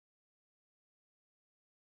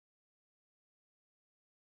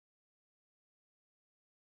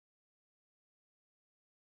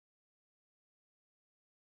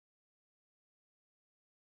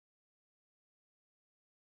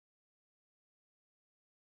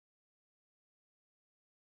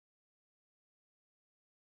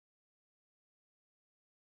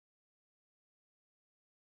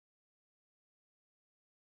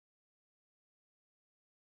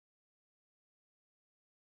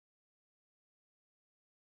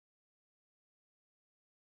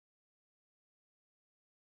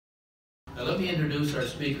And let me introduce our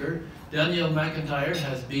speaker. Danielle McIntyre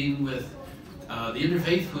has been with the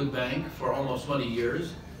Interfaith Food Bank for almost 20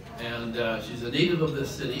 years, and she's a native of this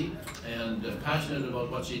city and passionate about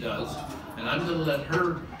what she does. And I'm going to let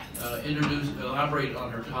her elaborate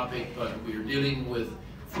on her topic, but we're dealing with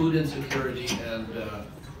food insecurity and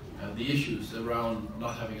the issues around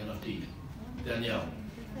not having enough to eat. Danielle.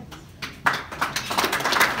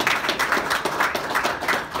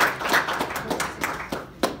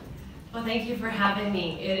 Well, thank you for having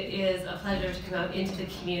me. It is a pleasure to come out into the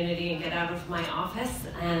community and get out of my office.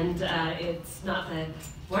 And it's not the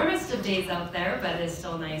warmest of days out there, but it's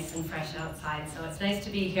still nice and fresh outside, so it's nice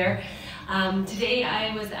to be here. Today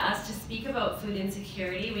I was asked to speak about food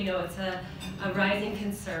insecurity. We know it's a rising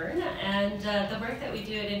concern, and the work that we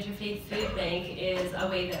do at Interfaith Food Bank is a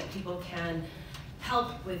way that people can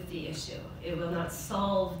help with the issue. It will not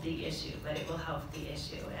solve the issue, but it will help the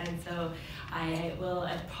issue. And so I will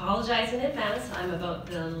apologize in advance. I'm about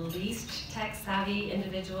the least tech-savvy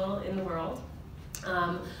individual in the world.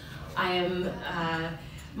 I am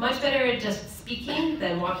much better at just speaking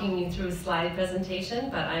than walking you through a slide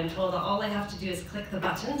presentation, but I'm told that all I have to do is click the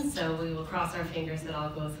button, so we will cross our fingers that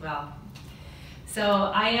all goes well.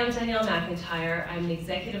 So I am Danielle McIntyre. I'm the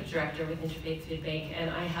Executive Director with Interfaith Food Bank, and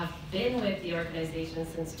I have been with the organization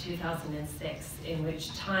since 2006, in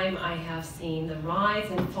which time I have seen the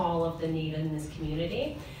rise and fall of the need in this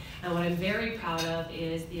community. And what I'm very proud of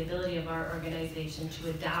is the ability of our organization to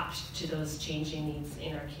adapt to those changing needs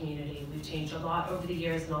in our community. We've changed a lot over the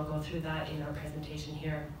years, and I'll go through that in our presentation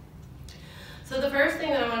here. So the first thing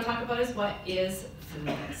that I want to talk about is what is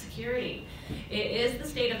food security. It is the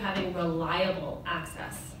state of having reliable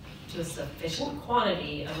access to a sufficient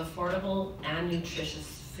quantity of affordable and nutritious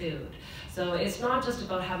food. So it's not just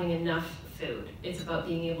about having enough food, it's about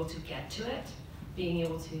being able to get to it, being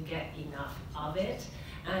able to get enough of it,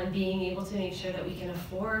 and being able to make sure that we can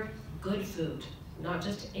afford good food, not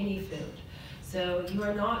just any food. So you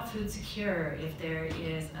are not food secure if there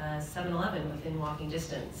is a 7-Eleven within walking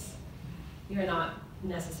distance. You're not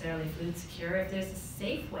necessarily food secure if there's a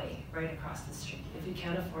Safeway right across the street, if you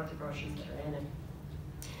can't afford the groceries that are in it.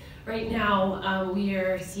 Right now, we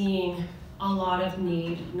are seeing a lot of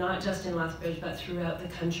need, not just in Lethbridge, but throughout the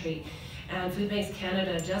country. And Food Banks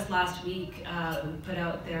Canada just last week put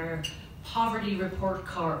out their poverty report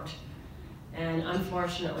card. And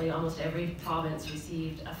unfortunately, almost every province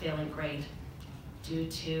received a failing grade due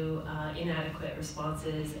to inadequate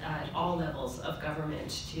responses at all levels of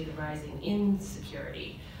government to the rising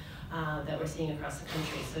insecurity that we're seeing across the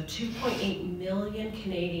country. So 2.8 million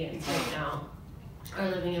Canadians right now are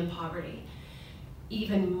living in poverty.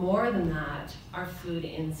 Even more than that are food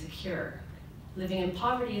insecure. Living in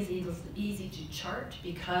poverty is easy to chart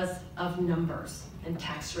because of numbers and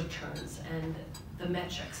tax returns and the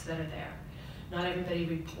metrics that are there. Not everybody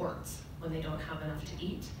reports when they don't have enough to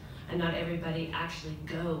eat, and not everybody actually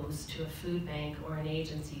goes to a food bank or an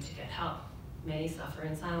agency to get help. Many suffer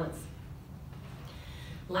in silence.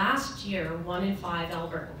 Last year, 1 in 5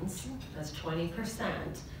 Albertans, that's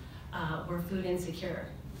 20%, were food insecure.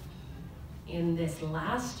 In this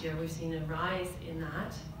last year, we've seen a rise in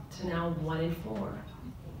that to now 1 in 4.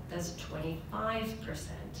 That's 25%.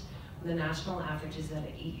 The national average is at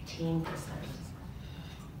 18%.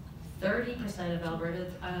 30% of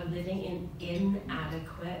Albertans are living in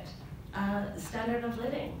inadequate standard of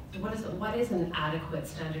living. What is an adequate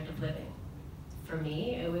standard of living? For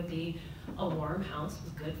me, it would be a warm house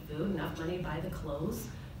with good food, enough money to buy the clothes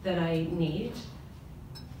that I need,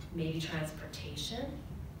 maybe transportation,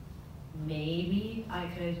 maybe I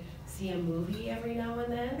could see a movie every now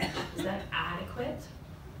and then. Is that adequate?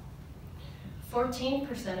 14%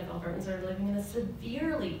 of Albertans are living in a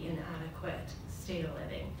severely inadequate state of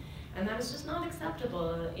living. And that is just not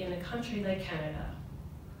acceptable in a country like Canada.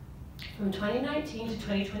 From 2019 to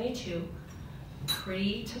 2022,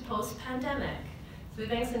 pre to post-pandemic, food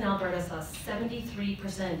banks in Alberta saw a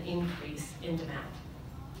 73% increase in demand.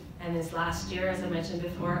 And this last year, as I mentioned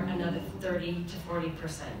before, another 30 to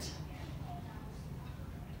 40%.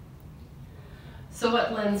 So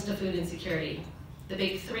what lends to food insecurity? The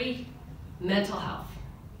big three: mental health.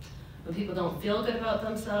 When people don't feel good about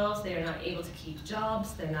themselves, they are not able to keep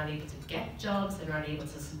jobs, they're not able to get jobs, they're not able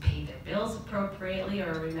to pay their bills appropriately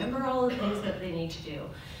or remember all the things that they need to do.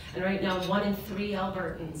 And right now, 1 in 3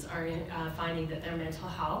 Albertans are finding that their mental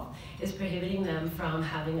health is prohibiting them from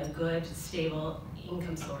having a good, stable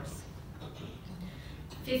income source.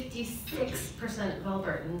 56% of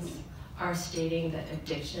Albertans are stating that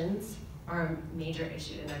addictions are a major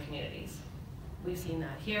issue in their communities. We've seen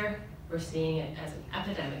that here. We're seeing it as an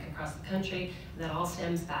epidemic across the country, and that all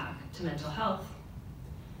stems back to mental health.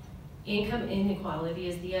 Income inequality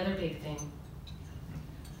is the other big thing.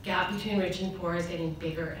 Gap between rich and poor is getting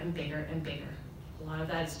bigger and bigger and bigger. A lot of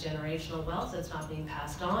that is generational wealth that's not being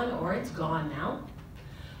passed on, or it's gone now.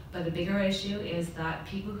 But the bigger issue is that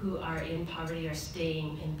people who are in poverty are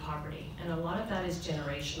staying in poverty. And a lot of that is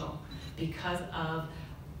generational because of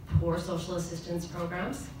poor social assistance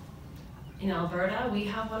programs. In Alberta, we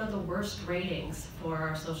have one of the worst ratings for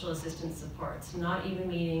our social assistance supports, not even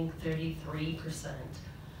meeting 33%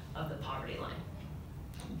 of the poverty line.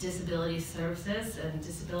 Disability services and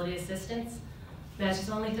disability assistance matches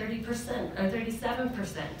only 30% or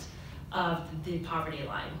 37% of the poverty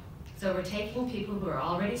line. So we're taking people who are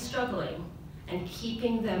already struggling and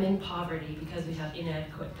keeping them in poverty because we have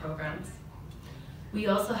inadequate programs. We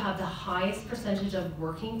also have the highest percentage of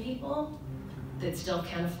working people that still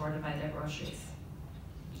can't afford to buy their groceries.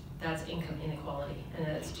 That's income inequality, and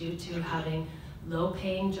it's due to having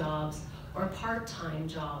low-paying jobs or part-time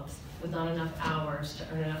jobs with not enough hours to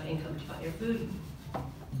earn enough income to buy your food.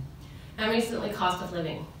 And recently, cost of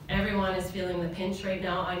living. Everyone is feeling the pinch right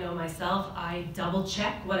now. I know myself, I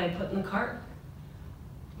double-check what I put in the cart.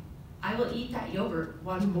 I will eat that yogurt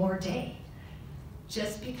one more day,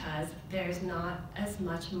 just because there's not as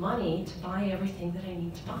much money to buy everything that I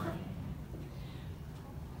need to buy.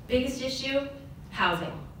 Biggest issue,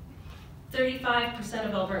 housing. 35%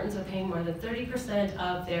 of Albertans are paying more than 30%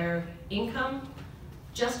 of their income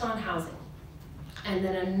just on housing. And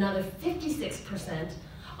then another 56%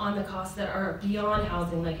 on the costs that are beyond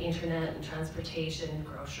housing, like internet and transportation and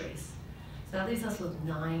groceries. So that leaves us with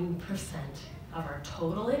 9% of our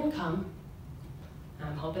total income.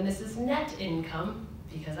 I'm hoping this is net income,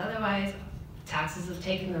 because otherwise taxes have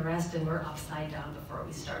taken the rest and we're upside down before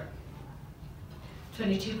we start.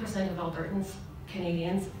 22% of Albertans,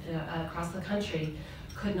 Canadians across the country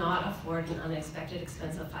could not afford an unexpected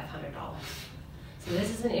expense of $500. So this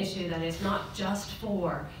is an issue that is not just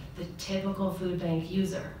for the typical food bank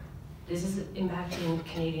user. This is impacting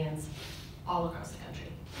Canadians all across the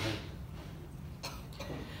country.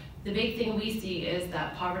 The big thing we see is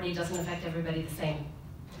that poverty doesn't affect everybody the same.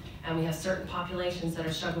 And we have certain populations that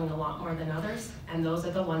are struggling a lot more than others, and those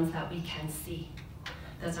are the ones that we can see.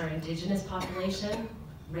 That's our Indigenous population,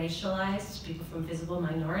 racialized, people from visible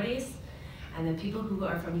minorities, and then people who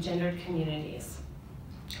are from gendered communities.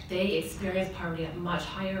 They experience poverty at much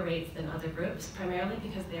higher rates than other groups, primarily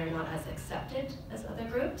because they are not as accepted as other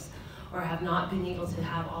groups, or have not been able to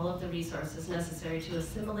have all of the resources necessary to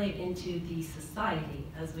assimilate into the society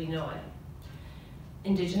as we know it.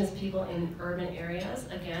 Indigenous people in urban areas,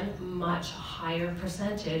 again, much higher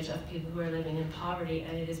percentage of people who are living in poverty,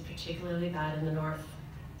 and it is particularly bad in the north.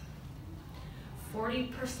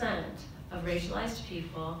 40% of racialized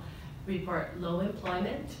people report low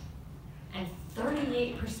employment, and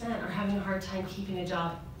 38% are having a hard time keeping a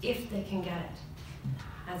job if they can get it.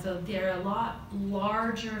 And so there are a lot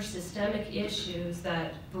larger systemic issues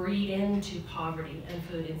that breed into poverty and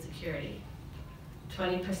food insecurity.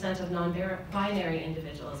 20% of non-binary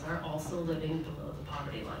individuals are also living below the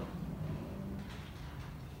poverty line.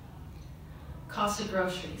 Cost of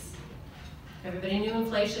groceries. Everybody knew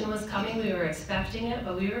inflation was coming, we were expecting it,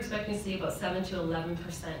 but we were expecting to see about 7 to 11%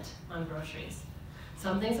 on groceries.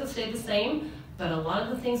 Some things have stayed the same, but a lot of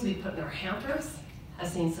the things we put in our hampers have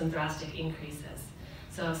seen some drastic increases.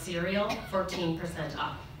 So cereal, 14%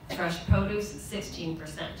 up. Fresh produce, 16%.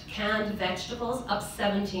 Canned vegetables, up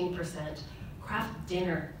 17%. Kraft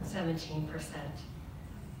dinner, 17%.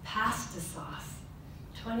 Pasta sauce,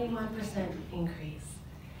 21% increase.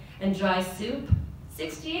 And dry soup,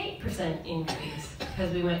 68% increase,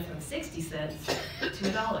 because we went from 60 cents to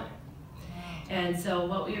 $1. And so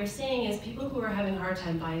what we are seeing is people who are having a hard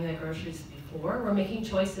time buying their groceries before were making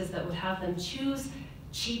choices that would have them choose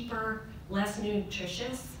cheaper, less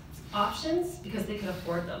nutritious options because they could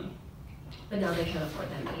afford them. But now they can't afford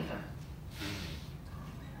them either.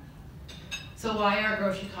 So why are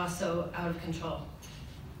grocery costs so out of control?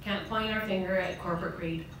 Can't point our finger at corporate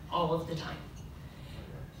greed all of the time.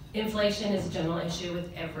 Inflation is a general issue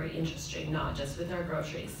with every industry, not just with our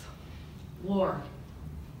groceries. War.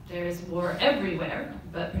 There's war everywhere,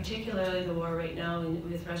 but particularly the war right now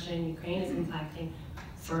with Russia and Ukraine is impacting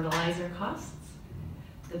fertilizer costs,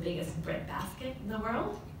 the biggest bread basket in the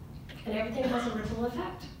world, and everything has a ripple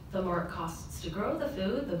effect. The more it costs to grow the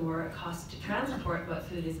food, the more it costs to transport what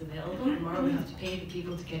food is available, the more we have to pay the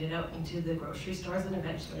people to get it out into the grocery stores and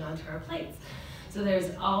eventually onto our plates. So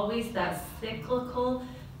there's always that cyclical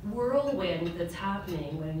whirlwind that's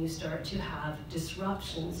happening when you start to have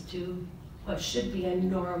disruptions to what should be a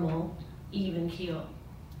normal, even keel.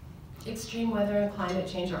 Extreme weather and climate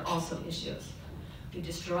change are also issues. You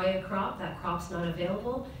destroy a crop, that crop's not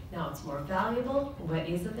available, now it's more valuable than what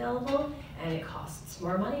is available, and it costs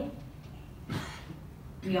more money.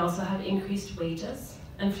 We also have increased wages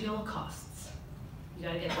and fuel costs. You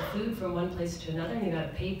gotta get the food from one place to another, and you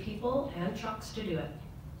gotta pay people and trucks to do it.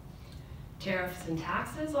 Tariffs and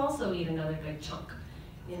taxes also eat another big chunk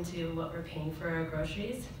into what we're paying for our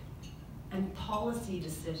groceries. And policy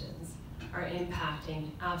decisions are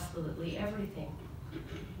impacting absolutely everything.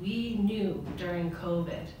 We knew during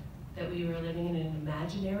COVID that we were living in an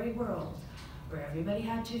imaginary world where everybody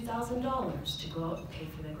had $2,000 to go out and pay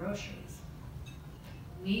for their groceries.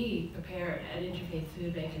 We prepared at Interfaith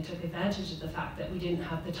Food Bank and took advantage of the fact that we didn't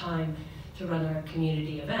have the time to run our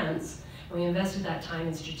community events, and we invested that time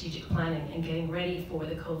in strategic planning and getting ready for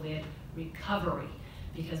the COVID recovery,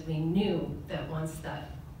 because we knew that once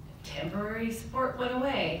that temporary support went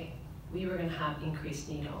away, we were going to have increased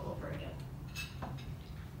need all over again.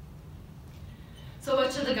 So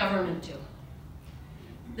what should the government do?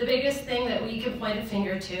 The biggest thing that we can point a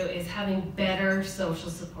finger to is having better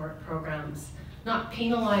social support programs, not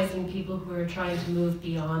penalizing people who are trying to move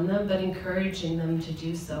beyond them, but encouraging them to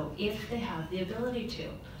do so if they have the ability to.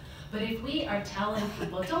 But if we are telling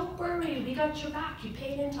people, don't worry, we got your back, you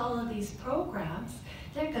paid into all of these programs,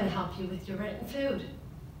 they're going to help you with your rent and food,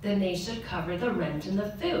 then they should cover the rent and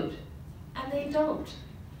the food. And they don't.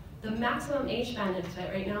 The maximum age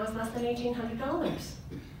benefit right now is less than $1,800.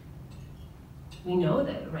 We know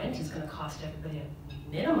that rent is going to cost everybody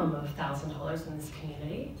a minimum of $1,000 in this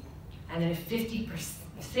community. And then if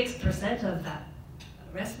 56% of that,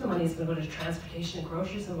 the rest of the money is going to go to transportation and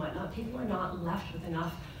groceries and whatnot, people are not left with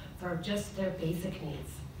enough for just their basic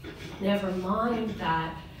needs. Never mind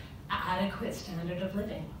that adequate standard of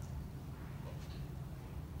living.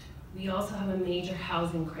 We also have a major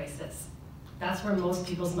housing crisis. That's where most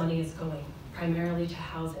people's money is going, primarily to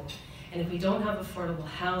housing. And if we don't have affordable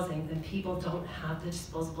housing, then people don't have the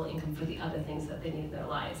disposable income for the other things that they need in their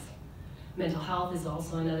lives. Mental health is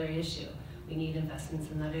also another issue. We need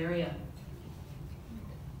investments in that area.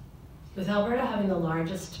 With Alberta having the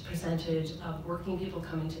largest percentage of working people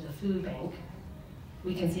coming to the food bank,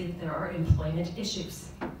 we can see that there are employment issues.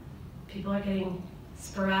 People are getting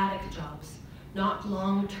sporadic jobs, not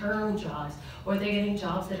long-term jobs, or they're getting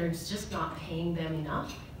jobs that are just not paying them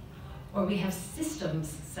enough. Or we have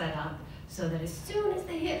systems set up so that as soon as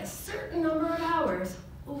they hit a certain number of hours,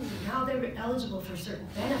 ooh, now they're eligible for certain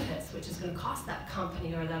benefits, which is going to cost that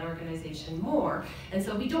company or that organization more. And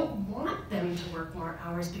so we don't want them to work more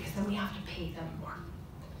hours because then we have to pay them more.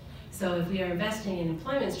 So if we are investing in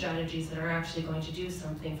employment strategies that are actually going to do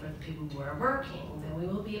something for the people who are working, then we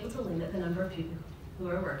will be able to limit the number of people who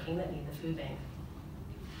are working that need the food bank.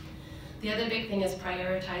 The other big thing is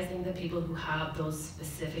prioritizing the people who have those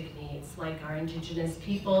specific needs, like our Indigenous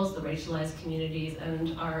peoples, the racialized communities,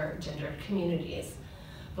 and our gendered communities.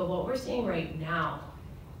 But what we're seeing right now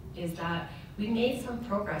is that we made some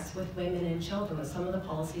progress with women and children with some of the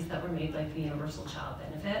policies that were made, like the universal child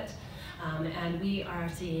benefit. And we are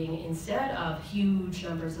seeing, instead of huge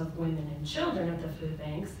numbers of women and children at the food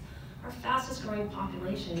banks, our fastest growing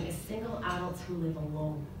population is single adults who live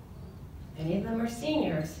alone. Many of them are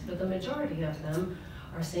seniors, but the majority of them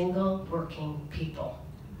are single working people.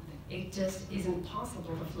 It just isn't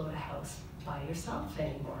possible to float a house by yourself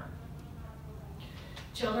anymore.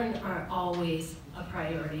 Children are always a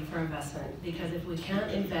priority for investment, because if we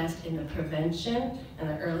can't invest in the prevention and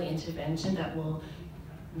the early intervention that will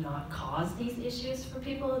not cause these issues for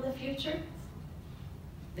people in the future,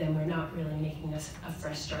 then we're not really making a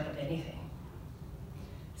fresh start of anything.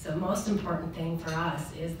 So the most important thing for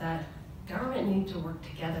us is that government needs to work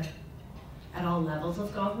together at all levels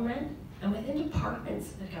of government and within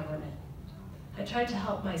departments of government. I tried to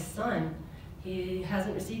help my son. He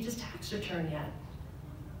hasn't received his tax return yet.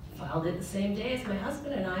 Filed it the same day as my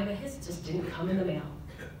husband and I, but his just didn't come in the mail.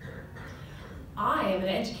 I am an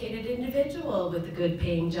educated individual with a good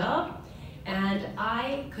paying job, and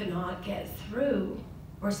I could not get through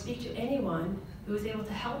or speak to anyone who was able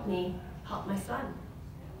to help me help my son.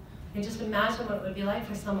 And just imagine what it would be like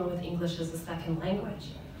for someone with English as a second language,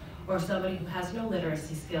 or somebody who has no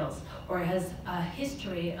literacy skills, or has a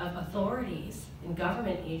history of authorities in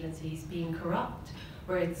government agencies being corrupt,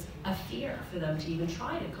 where it's a fear for them to even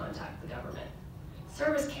try to contact the government.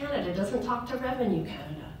 Service Canada doesn't talk to Revenue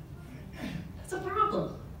Canada. That's a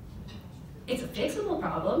problem. It's a fixable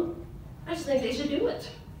problem. I just think they should do it.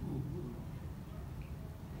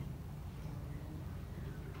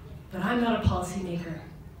 But I'm not a policymaker.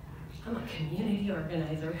 I'm a community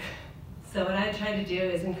organizer. So what I try to do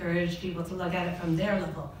is encourage people to look at it from their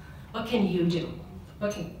level. What can you do?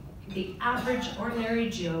 What can the average ordinary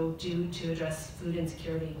Joe do to address food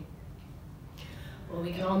insecurity? Well,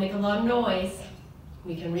 we can all make a lot of noise.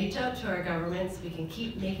 We can reach out to our governments. We can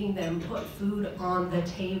keep making them put food on the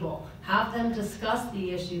table. Have them discuss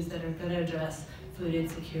the issues that are going to address food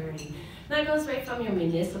insecurity. And that goes right from your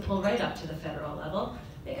municipal right up to the federal level.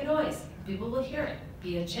 Make a noise. People will hear it.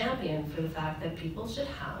 Be a champion for the fact that people should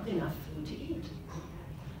have enough food to eat.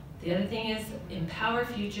 The other thing is empower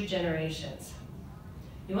future generations.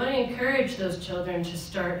 You want to encourage those children to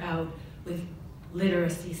start out with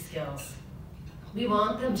literacy skills. We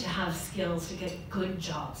want them to have skills to get good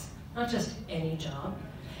jobs, not just any job,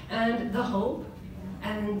 and the hope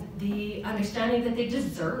and the understanding that they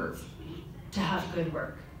deserve to have good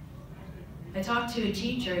work. I talked to a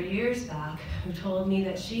teacher years back who told me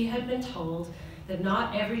that she had been told that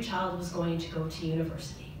not every child was going to go to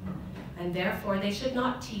university, and therefore they should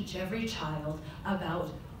not teach every child about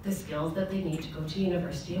the skills that they need to go to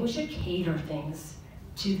university, and we should cater things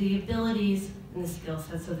to the abilities and the skill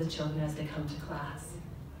sets of the children as they come to class.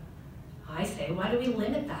 I say, why do we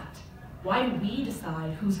limit that? Why do we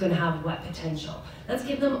decide who's going to have what potential? Let's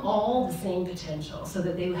give them all the same potential so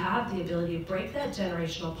that they have the ability to break that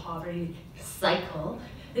generational poverty cycle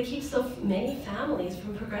that keeps so many families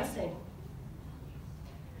from progressing.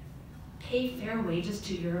 Pay fair wages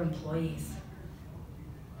to your employees,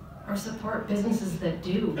 or support businesses that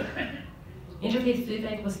do. Interfaith Food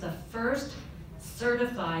Bank was the first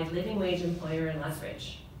certified living wage employer in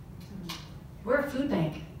Lethbridge. We're a food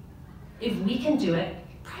bank. If we can do it,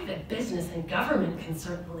 private business and government can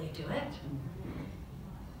certainly do it.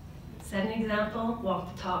 Set an example,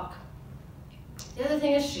 walk the talk. The other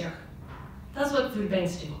thing is share. That's what food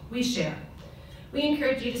banks do. We share. We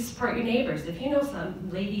encourage you to support your neighbors. If you know some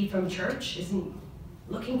lady from church isn't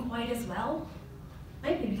looking quite as well,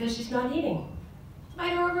 might be because she's not eating.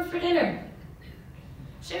 Invite her over for dinner.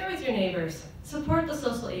 Share with your neighbors. Support the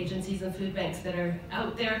social agencies and food banks that are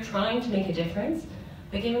out there trying to make a difference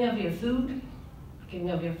by giving of your food, giving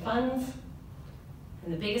of your funds,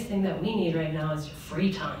 and the biggest thing that we need right now is your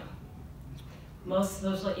free time. Most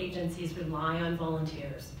social agencies rely on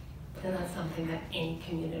volunteers, and that's something that any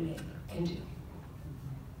community can do.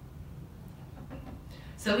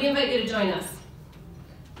 So we invite you to join us.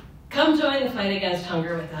 Come join the fight against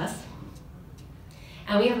hunger with us.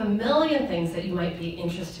 And we have a million things that you might be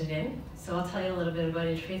interested in. So I'll tell you a little bit about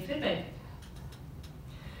Interfaith Food Bank.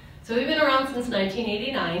 So we've been around since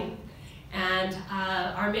 1989, and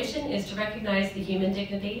our mission is to recognize the human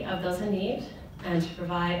dignity of those in need and to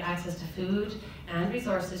provide access to food and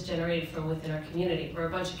resources generated from within our community. We're a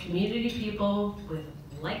bunch of community people with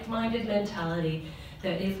like-minded mentality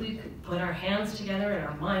that if we put our hands together and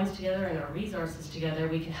our minds together and our resources together,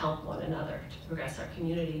 we can help one another to progress our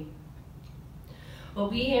community.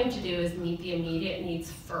 What we aim to do is meet the immediate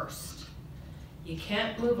needs first. You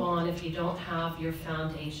can't move on if you don't have your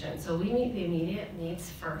foundation. So we meet the immediate needs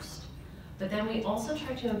first. But then we also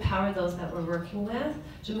try to empower those that we're working with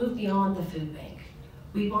to move beyond the food bank.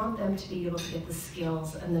 We want them to be able to get the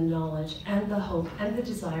skills and the knowledge and the hope and the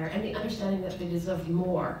desire and the understanding that they deserve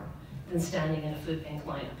more than standing in a food bank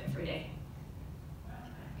lineup every day.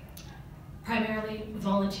 Primarily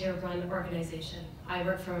volunteer-run organization. I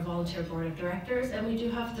work for a volunteer board of directors, and we do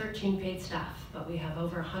have 13 paid staff, but we have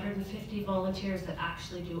over 150 volunteers that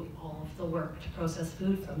actually do all of the work to process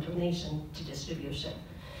food from donation to distribution.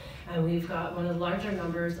 And we've got one of the larger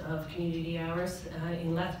numbers of community hours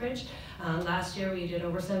in Lethbridge. Last year we did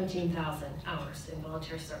over 17,000 hours in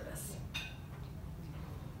volunteer service.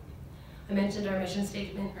 I mentioned our mission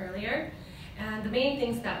statement earlier, and the main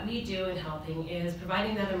things that we do in helping is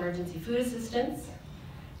providing that emergency food assistance,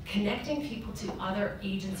 connecting people to other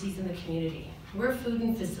agencies in the community. We're food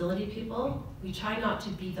and facility people. We try not to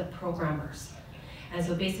be the programmers. And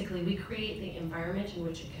so basically we create the environment in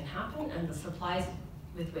which it can happen and the supplies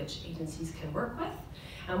with which agencies can work with.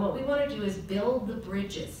 And what we want to do is build the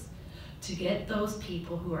bridges to get those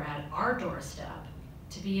people who are at our doorstep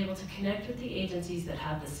to be able to connect with the agencies that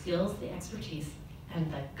have the skills, the expertise,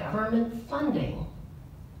 and the government funding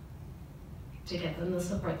to get them the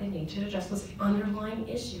support they need to address those underlying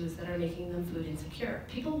issues that are making them food insecure.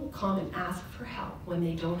 People will come and ask for help when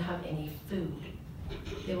they don't have any food.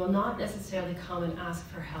 They will not necessarily come and ask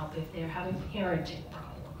for help if they're having parenting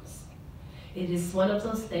problems. It is one of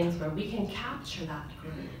those things where we can capture that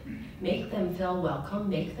group, make them feel welcome,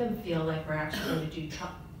 make them feel like we're actually going to do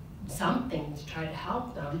something to try to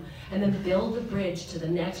help them, and then build the bridge to the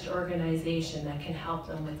next organization that can help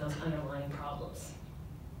them with those underlying problems.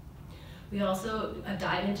 We also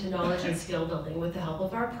dive into knowledge and skill building with the help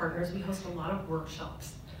of our partners. We host a lot of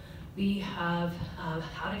workshops We have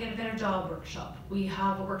how to get a better job workshop. We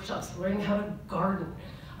have workshops learning how to garden.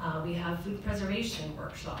 We have food preservation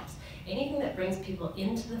workshops. Anything that brings people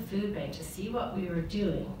into the food bank to see what we are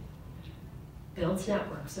doing builds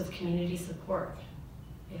networks of community support.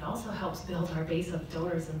 It also helps build our base of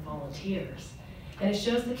donors and volunteers. And it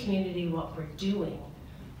shows the community what we're doing,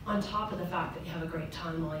 on top of the fact that you have a great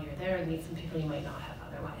time while you're there and meet some people you might not have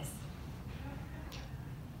otherwise.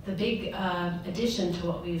 The big addition to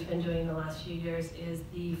what we've been doing the last few years is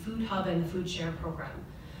the Food Hub and the Food Share program.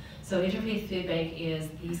 So Interfaith Food Bank is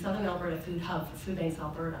the Southern Alberta Food Hub for Food Banks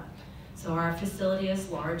Alberta. So our facility is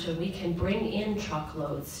large and we can bring in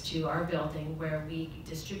truckloads to our building where we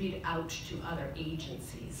distribute out to other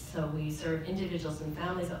agencies. So we serve individuals and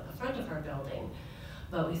families at the front of our building,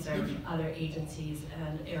 but we serve other agencies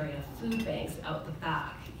and area food banks out the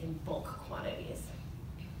back in bulk quantities.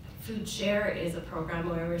 Food Share is a program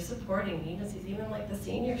where we're supporting agencies, even like the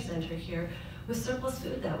Senior Center here, with surplus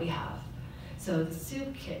food that we have. So the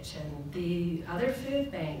Soup Kitchen, the other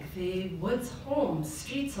food bank, the Woods Homes,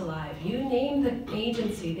 Streets Alive, you name the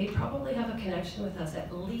agency, they probably have a connection with us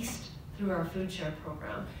at least through our Food Share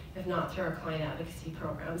program, if not through our client advocacy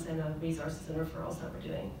programs and resources and referrals that we're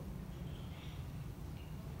doing.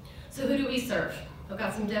 So who do we serve? I've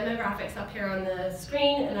got some demographics up here on the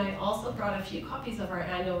screen, and I also brought a few copies of our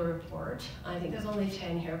annual report. I think there's only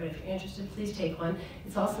 10 here, but if you're interested, please take one.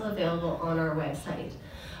 It's also available on our website.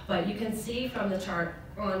 But you can see from the chart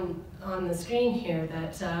on the screen here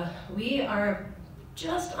that we are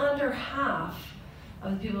just under half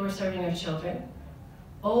of the people who are serving our children.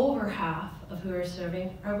 Over half of who are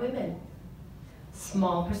serving are women.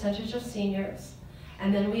 Small percentage of seniors.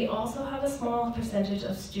 And then we also have a small percentage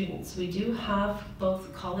of students. We do have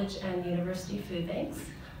both college and university food banks,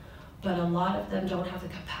 but a lot of them don't have the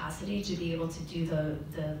capacity to be able to do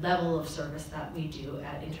the level of service that we do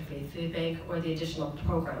at Interfaith Food Bank or the additional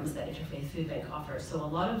programs that Interfaith Food Bank offers. So a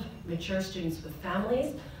lot of mature students with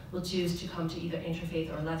families will choose to come to either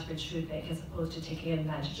Interfaith or Lethbridge Food Bank as opposed to taking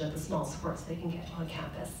advantage of the small supports they can get on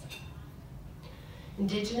campus.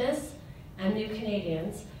 Indigenous and New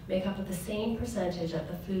Canadians make up the same percentage at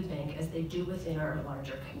the food bank as they do within our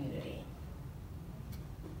larger community.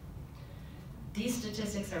 These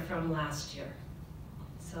statistics are from last year.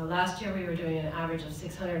 So last year we were doing an average of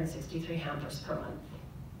 663 hampers per month.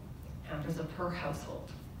 Hampers are per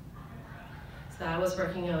household. So that was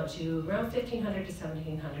working out to around 1,500 to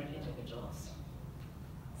 1,700 individuals.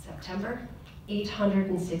 September,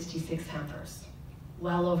 866 hampers.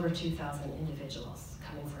 Well over 2,000 individuals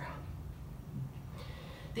coming for help.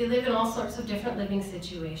 They live in all sorts of different living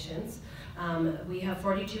situations. We have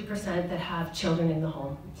 42% that have children in the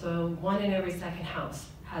home. So 1 in every 2nd house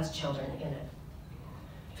has children in it.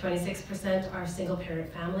 26% are single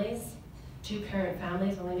parent families. 2-parent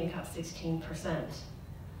families only make up 16%.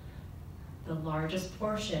 The largest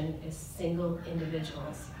portion is single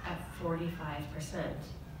individuals at 45%.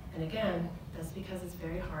 And again, that's because it's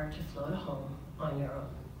very hard to float a home on your own.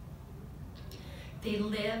 They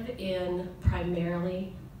live in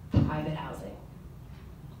primarily private housing.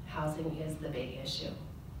 Housing is the big issue.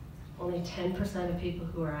 Only 10% of people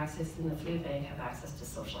who are accessing the food bank have access to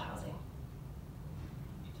social housing.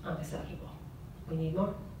 Unacceptable. We need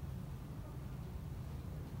more.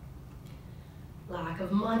 Lack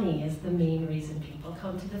of money is the main reason people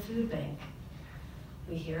come to the food bank.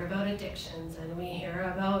 We hear about addictions and we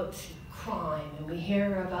hear about crime and we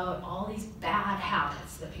hear about all these bad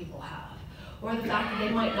habits that people have, or the fact that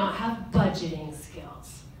they might not have budgeting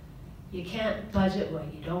skills. You can't budget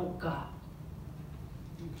what you don't got.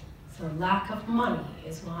 So lack of money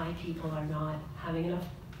is why people are not having enough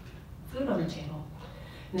food on the table.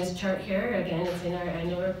 And this chart here, again, it's in our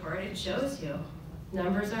annual report, it shows you.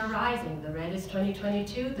 Numbers are rising. The red is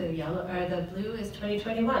 2022, the yellow or the blue is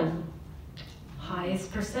 2021.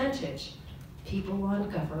 Highest percentage, people on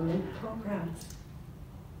government programs.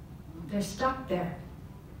 They're stuck there.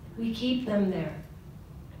 We keep them there.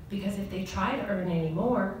 Because if they try to earn any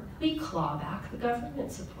more, we claw back the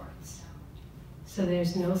government supports. So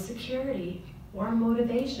there's no security or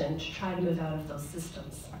motivation to try to move out of those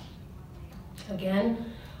systems.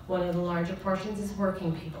 Again, one of the larger portions is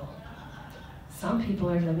working people. Some people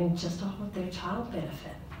are living just off of their child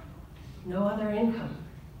benefit. No other income.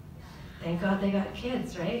 Thank God they got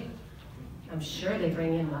kids, right? I'm sure they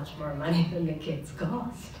bring in much more money than the kids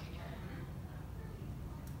cost.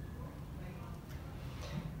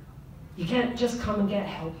 You can't just come and get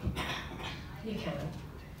help. You can.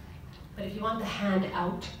 But if you want the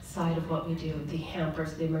handout side of what we do, the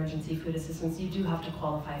hampers, the emergency food assistance, you do have to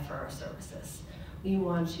qualify for our services. We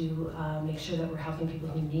want to make sure that we're helping people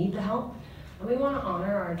who need the help, And we want to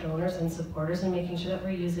honor our donors and supporters in making sure that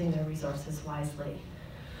we're using their resources wisely.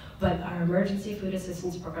 But our emergency food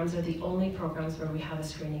assistance programs are the only programs where we have a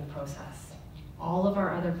screening process. All of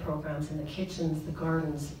our other programs in the kitchens, the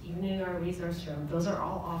gardens, even in our resource room, those are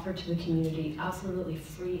all offered to the community absolutely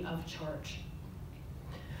free of charge.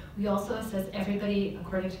 We also assess everybody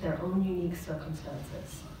according to their own unique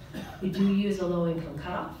circumstances. We do use a low-income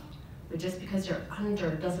cutoff, but just because you're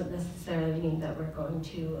under doesn't necessarily mean that we're going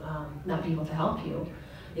to not be able to help you.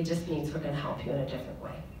 It just means we're going to help you in a different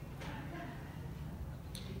way.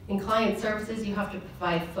 In client services, you have to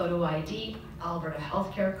provide photo ID, Alberta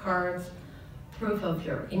healthcare cards, proof of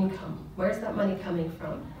your income. Where's that money coming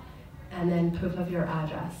from? And then proof of your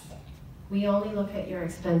address. We only look at your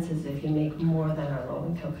expenses if you make more than our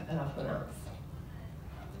low-income cutoff amounts.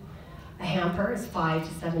 A hamper is 5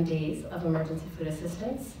 to 7 days of emergency food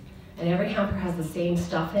assistance, and every hamper has the same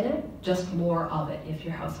stuff in it, just more of it if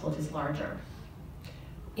your household is larger.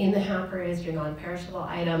 In the hamper is your non-perishable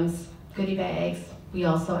items, goodie bags. We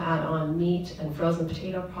also add on meat and frozen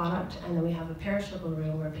potato product, and then we have a perishable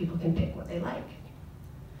room where people can pick what they like.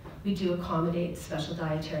 We do accommodate special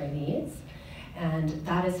dietary needs, and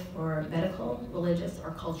that is for medical, religious,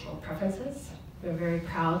 or cultural preferences. We were very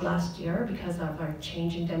proud last year because of our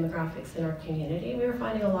changing demographics in our community. We were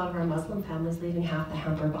finding a lot of our Muslim families leaving half the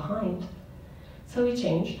hamper behind. So we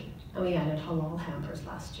changed, and we added halal hampers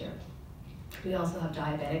last year. We also have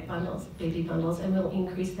diabetic bundles, baby bundles, and we'll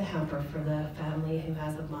increase the hamper for the family who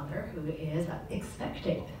has a mother who is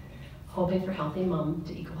expecting, hoping for healthy mom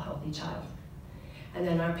to equal healthy child. And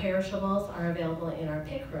then our perishables are available in our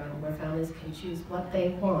pick room where families can choose what they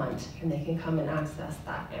want and they can come and access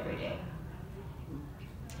that every day.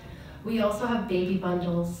 We also have baby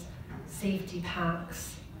bundles, safety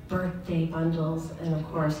packs, birthday bundles, and of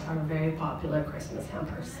course our very popular Christmas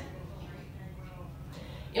hampers.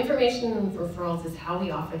 Information and referrals is how we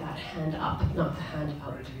offer that hand up, not the hand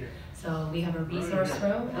out. So we have a resource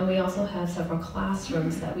room, and we also have several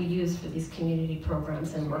classrooms that we use for these community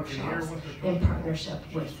programs and workshops in partnership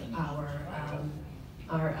with our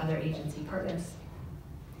other agency partners.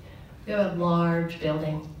 We have a large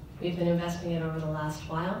building. We've been investing in it over the last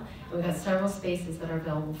while, and we've got several spaces that are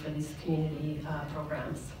available for these community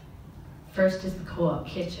programs. First is the co-op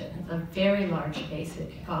kitchen. It's a very large space.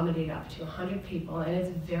 It can accommodate up to 100 people, and it's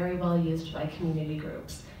very well used by community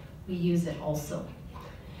groups. We use it also.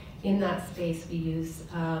 In that space,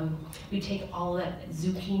 we take all that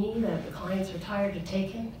zucchini that the clients are tired of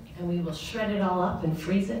taking, and we will shred it all up and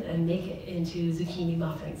freeze it and make it into zucchini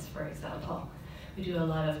muffins, for example. We do a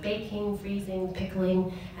lot of baking, freezing,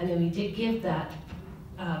 pickling, and then we did give that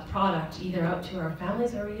product either out to our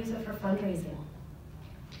families or we use it for fundraising.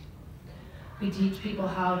 We teach people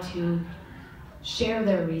how to share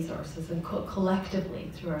their resources and cook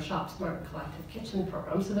collectively through our Shop Smart Collective Kitchen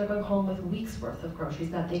program, so they're going home with a week's worth of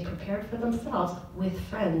groceries that they prepared for themselves with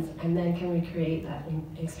friends and then can recreate that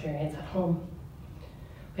experience at home.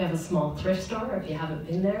 We have a small thrift store. If you haven't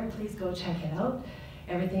been there, please go check it out.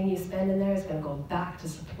 Everything you spend in there is going to go back to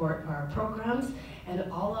support our programs, and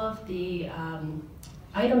all of the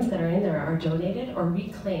items that are in there are donated or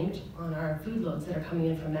reclaimed on our food loads that are coming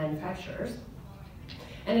in from manufacturers.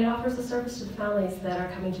 And it offers a service to the families that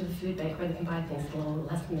are coming to the food bank where they can buy things a little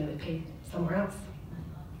less than they would pay somewhere else.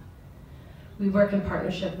 We work in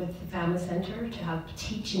partnership with the Family Center to have a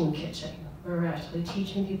teaching kitchen, where we're actually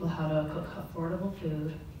teaching people how to cook affordable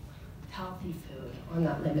food, healthy food on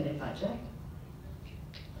that limited budget.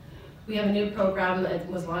 We have a new program that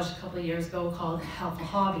was launched a couple of years ago called Helpful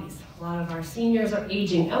Hobbies. A lot of our seniors are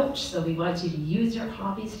aging out, so we want you to use your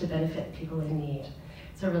hobbies to benefit people in need.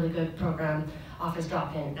 It's a really good program, offers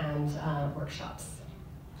drop-in and workshops.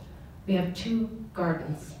 We have 2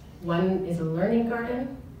 gardens. One is a learning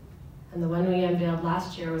garden, and the one we unveiled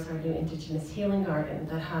last year was our new Indigenous Healing Garden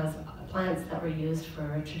that has plants that were used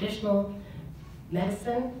for traditional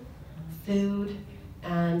medicine, food,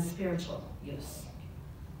 and spiritual use.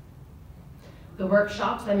 The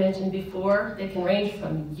workshops I mentioned before, they can range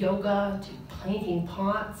from yoga to painting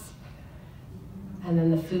pots, and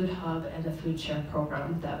then the food hub and the food share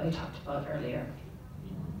program that we talked about earlier.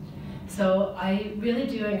 So I really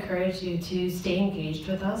do encourage you to stay engaged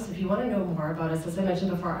with us. If you want to know more about us, as I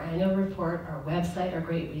mentioned before, our annual report, our website are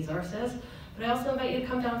great resources, but I also invite you to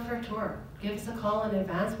come down for a tour. Give us a call in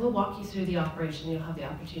advance. We'll walk you through the operation. You'll have the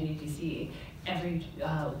opportunity to see every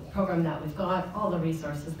program that we've got, all the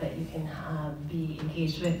resources that you can be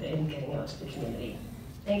engaged with in getting out to the community.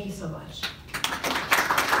 Thank you so much.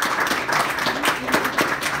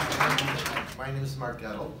 My name is Mark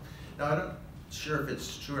Gettle. Now, I'm not sure if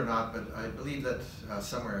it's true or not, but I believe that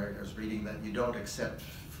somewhere I was reading that you don't accept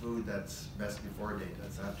food that's best before date,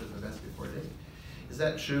 that's after the best before date. Is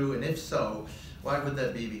that true? And if so, why would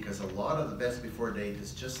that be? Because a lot of the best before date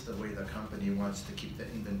is just the way the company wants to keep the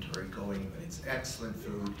inventory going. It's excellent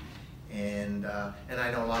food. And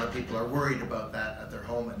I know a lot of people are worried about that at their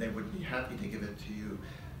home, and they would be happy to give it to you.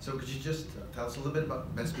 So could you just tell us a little bit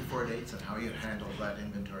about best before dates and how you handle that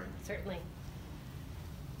inventory? Certainly.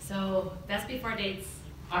 So best before dates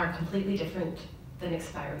are completely different than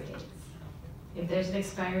expiry dates. If there's an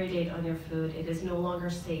expiry date on your food, it is no longer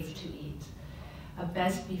safe to eat. A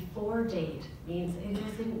best before date means it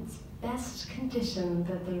is in its best condition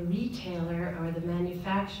that the retailer or the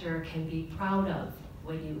manufacturer can be proud of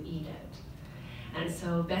when you eat it. And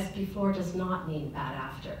so best before does not mean bad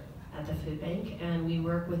after at the food bank, and we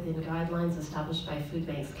work within guidelines established by Food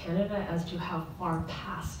Banks Canada as to how far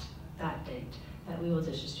past that date that we will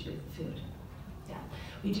distribute the food. Yeah,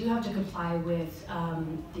 we do have to comply with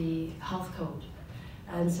the health code,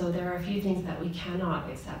 and so there are a few things that we cannot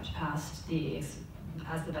accept past the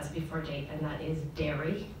best before date, and that is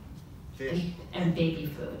dairy and baby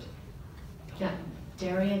food. Yeah,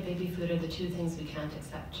 dairy and baby food are the two things we can't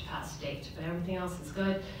accept past date, but everything else is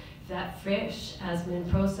good. If that fish has been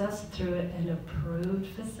processed through an approved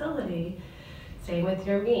facility, same with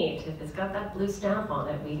your meat. If it's got that blue stamp on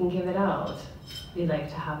it, we can give it out. We like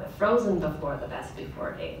to have it frozen before the best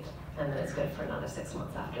before date, and then it's good for another 6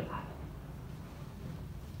 months after that.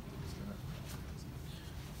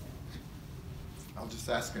 I'll just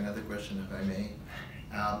ask another question if I may.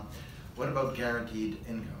 What about guaranteed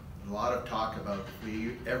income? A lot of talk about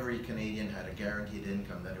if every Canadian had a guaranteed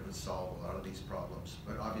income, that it would solve a lot of these problems,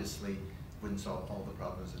 but obviously wouldn't solve all the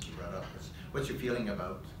problems that you brought up. What's your feeling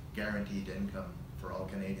about guaranteed income for all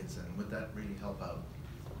Canadians, and would that really help out?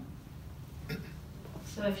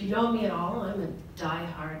 So if you know me at all, I'm a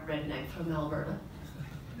die-hard redneck from Alberta.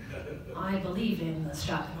 I believe in the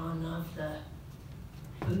strapping on of the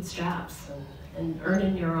bootstraps and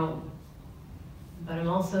earning your own. But I'm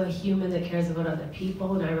also a human that cares about other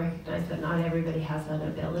people, and I recognize that not everybody has that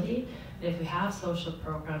ability. And if we have social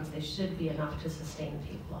programs, they should be enough to sustain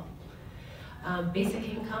people. Basic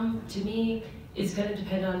income, to me, is going to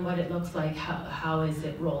depend on what it looks like, how is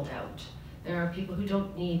it rolled out. There are people who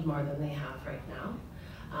don't need more than they have right now.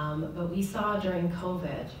 But we saw during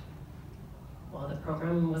COVID, while the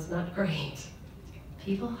program was not great,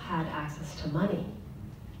 people had access to money.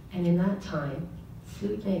 And in that time,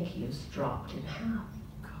 food bank use dropped in half.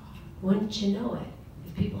 Wouldn't you know it?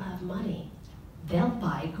 If people have money, they'll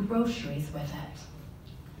buy groceries with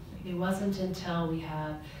it. It wasn't until we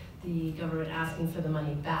had the government asking for the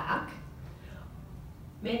money back.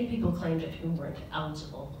 Many people claimed it who weren't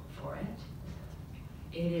eligible for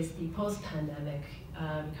it. It is the post-pandemic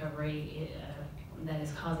recovery that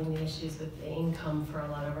is causing the issues with the income for a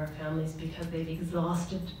lot of our families, because they've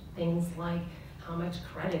exhausted things like how much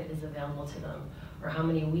credit is available to them, or how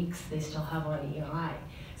many weeks they still have on EI.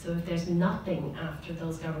 So if there's nothing after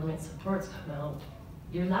those government supports come out,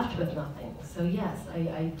 you're left with nothing. So yes,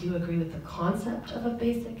 I do agree with the concept of a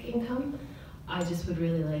basic income. I just would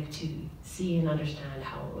really like to see and understand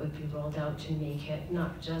how it would be rolled out to make it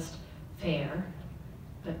not just fair,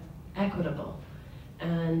 but equitable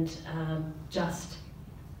and just.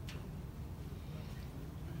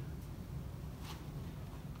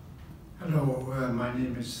 Hello, my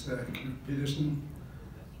name is Knut Peterson.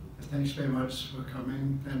 Thanks very much for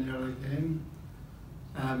coming, Danielle, again.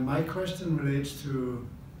 My question relates to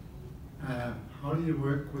how do you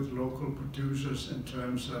work with local producers in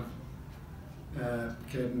terms of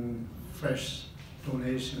getting fresh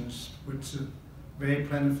donations, which are very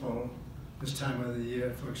plentiful this time of the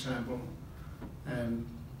year, for example, and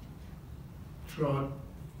throughout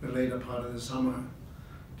the later part of the summer.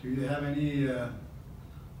 Do you have any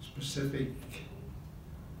specific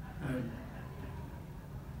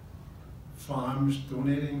farms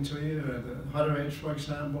donating to you, the Moderator, for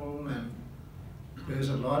example? And there's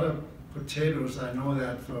a lot of potatoes, I know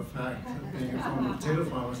that for a fact, being from the potato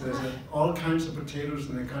farmers. There's all kinds of potatoes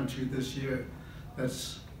in the country this year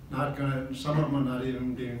that's not gonna, some of them are not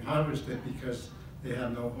even being harvested because they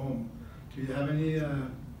have no home. Do you have any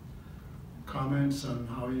comments on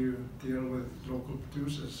how you deal with local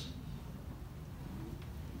producers?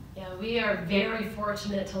 Yeah, we are very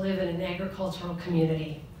fortunate to live in an agricultural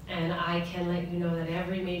community, and I can let you know that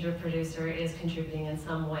every major producer is contributing in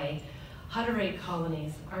some way. Moderator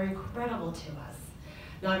colonies are incredible to us.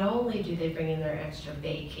 Not only do they bring in their extra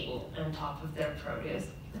baking on top of their produce,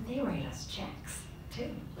 but they write us checks too,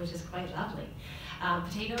 which is quite lovely.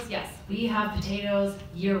 Potatoes, yes, we have potatoes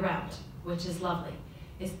year round, which is lovely.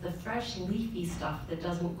 It's the fresh leafy stuff that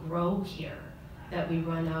doesn't grow here that we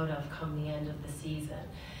run out of come the end of the season.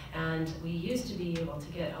 And we used to be able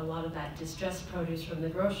to get a lot of that distressed produce from the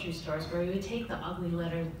grocery stores, where we would take the ugly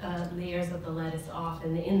layers of the lettuce off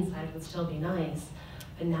and the inside would still be nice.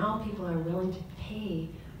 But now people are willing to pay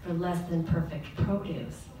for less than perfect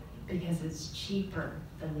produce because it's cheaper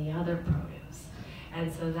than the other produce.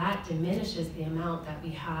 And so that diminishes the amount that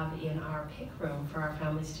we have in our pick room for our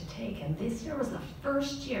families to take. And this year was the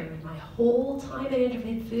first year in my whole time at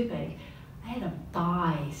Interfaith Food Bank, I had to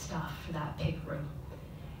buy stuff for that pick room.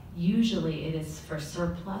 Usually it is for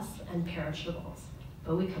surplus and perishables,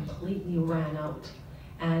 but we completely ran out.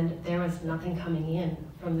 And there was nothing coming in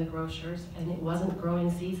from the grocers, and it wasn't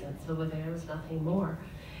growing season, so there was nothing more.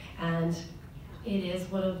 And it is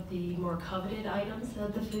one of the more coveted items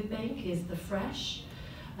at the food bank is the fresh.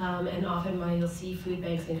 And often you'll see food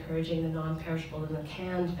banks encouraging the non-perishable and the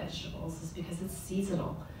canned vegetables is because it's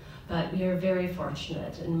seasonal. But we are very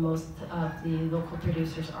fortunate, and most of the local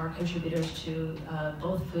producers are contributors to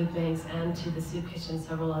both food banks and to the soup kitchen,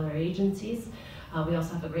 several other agencies. We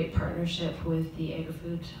also have a great partnership with the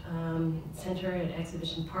Agri-Food Center at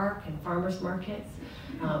Exhibition Park and farmers markets.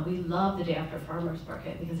 We love the day after farmers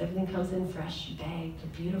market because everything comes in fresh, bagged,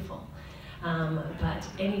 beautiful. But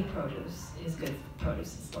any produce is good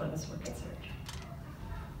produce as long as we're concerned.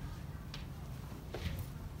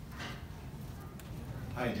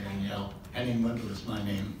 Hi Danielle, Henning Wendell is my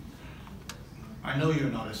name. I know you're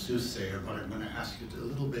not a soothsayer, but I'm going to ask you a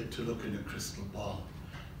little bit to look in a crystal ball.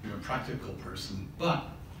 You're a practical person, but,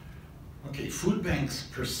 okay, food banks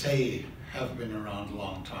per se have been around a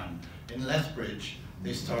long time. In Lethbridge,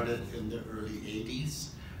 they started in the early 80s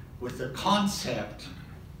with the concept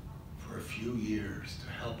for a few years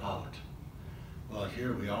to help out. Well,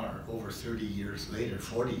 here we are, over 30 years later,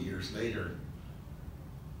 40 years later.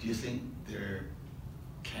 Do you think there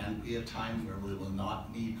can be a time where we will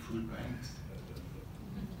not need food banks?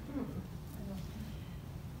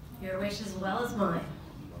 Your wish as well as mine.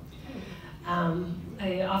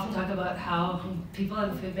 I often talk about how people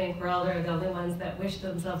in the food bank world are the only ones that wish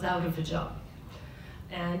themselves out of a job.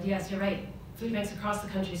 And yes, you're right. Food banks across the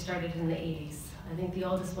country started in the 80s. I think the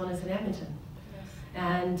oldest one is in Edmonton.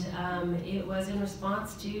 Yes. And it was in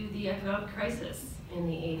response to the economic crisis in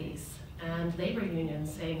the 80s. And labor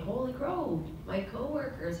unions saying, holy crow, my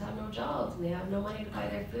co-workers have no jobs and they have no money to buy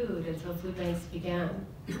their food. And so food banks began.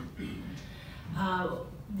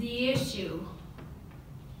 The issue,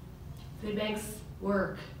 food banks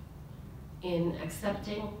work in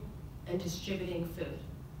accepting and distributing food.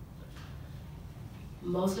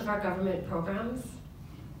 Most of our government programs,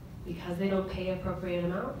 because they don't pay appropriate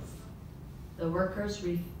amounts, the workers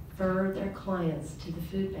refer their clients to the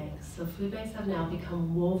food banks. So food banks have now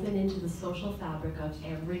become woven into the social fabric of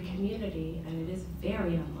every community, and it is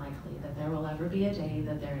very unlikely that there will ever be a day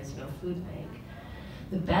that there is no food bank.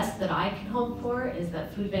 The best that I can hope for is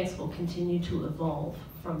that food banks will continue to evolve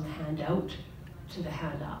from the handout to the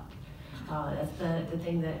hand up. That's the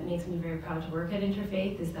thing that makes me very proud to work at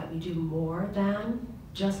Interfaith, is that we do more than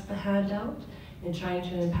just the handout in trying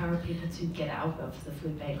to empower people to get out of the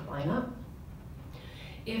food bank lineup.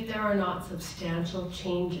 If there are not substantial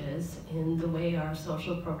changes in the way our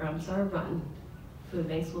social programs are run, food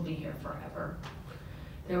banks will be here forever.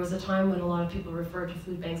 There was a time when a lot of people referred to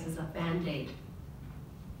food banks as a Band-Aid.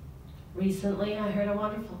 Recently, I heard a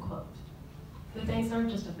wonderful quote. Food banks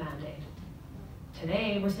aren't just a Band-Aid.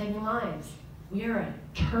 Today, we're saving lives. We are a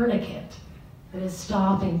tourniquet that is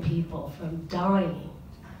stopping people from dying.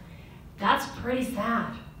 That's pretty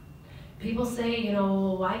sad. People say, you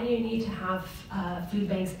know, why do you need to have food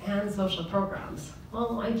banks and social programs?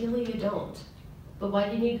 Well, ideally you don't. But why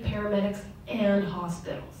do you need paramedics and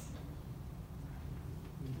hospitals?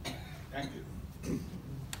 Thank you.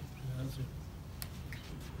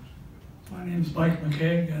 My name's Mike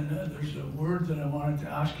McKeag, and there's a word that I wanted to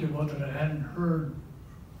ask you about that I hadn't heard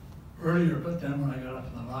earlier, but then when I got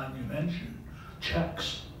up on the line, you mentioned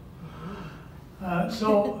checks.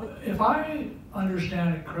 So if I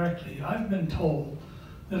understand it correctly, I've been told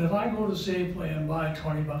that if I go to Safeway and buy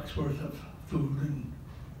 20 bucks worth of food and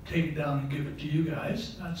take it down and give it to you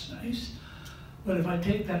guys, that's nice. But if I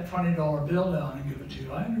take that $20 bill down and give it to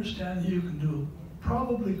you, I understand that you can do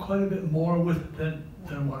probably quite a bit more with it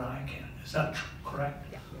than what I can. Is that correct?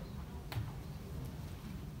 Yeah.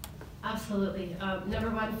 Absolutely.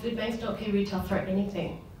 Number one, food banks don't pay retail for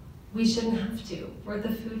anything. We shouldn't have to. We're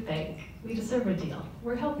the food bank. We deserve a deal.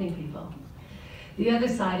 We're helping people. The other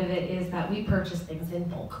side of it is that we purchase things in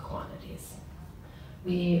bulk quantities.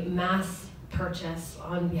 We mass purchase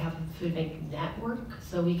on behalf of the food bank network,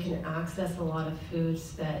 so we can access a lot of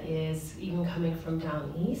foods that is even coming from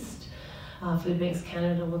down east. Food Banks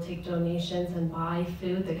Canada will take donations and buy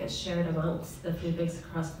food that gets shared amongst the food banks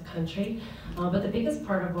across the country. But the biggest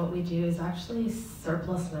part of what we do is actually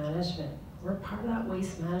surplus management. We're part of that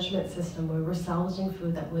waste management system where we're salvaging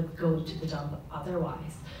food that would go to the dump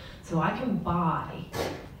otherwise. So I can buy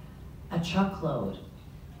a truckload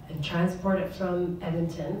and transport it from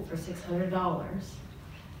Edmonton for $600,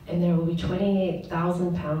 and there will be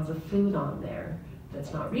 28,000 pounds of food on there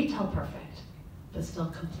that's not retail perfect, but still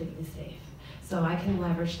completely safe. So I can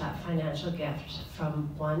leverage that financial gift from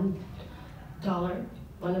 $1,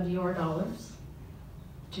 one of your dollars,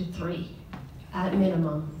 to 3, at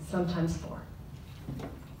minimum, sometimes 4.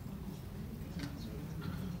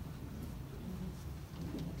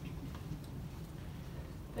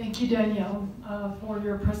 Thank you, Danielle, for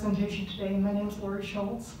your presentation today. My name is Lori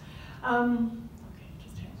Schultz. Thanks.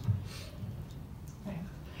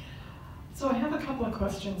 So I have a couple of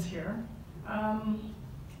questions here.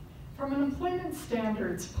 From an employment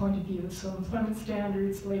standards point of view, so employment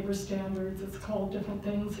standards, labor standards, it's called different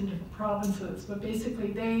things in different provinces, but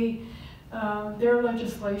basically their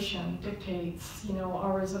legislation dictates,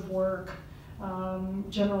 hours of work,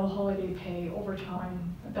 general holiday pay,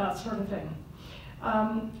 overtime, that sort of thing.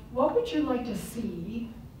 What would you like to see,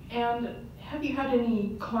 and have you had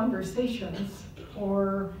any conversations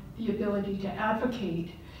or the ability to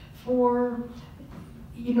advocate for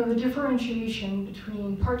the differentiation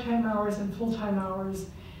between part-time hours and full-time hours,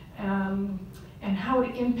 and how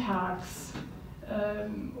it impacts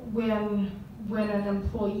when an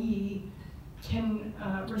employee can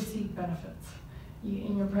receive benefits?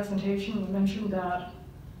 In your presentation, you mentioned that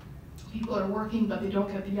people are working but they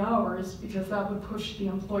don't get the hours because that would push the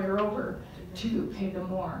employer over to pay them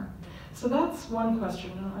more. So that's one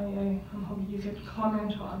question I'm hoping you could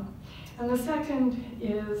comment on. And the second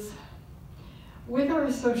is, with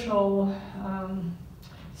our social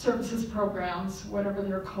services programs, whatever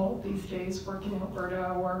they're called these days, Work in Alberta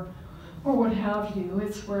or what have you,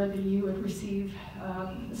 it's where you would receive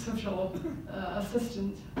social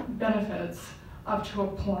assistance benefits up to a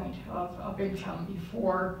point of income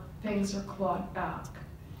before things are clawed back.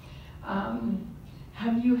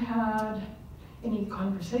 Have you had any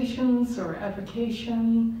conversations or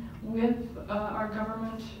advocation with our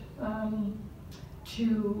government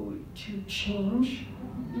to change,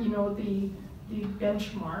 the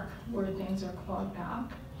benchmark where things are clawed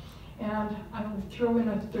back? And I will throw in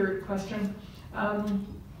a third question.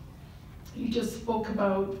 You just spoke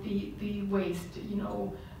about the waste,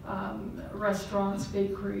 restaurants,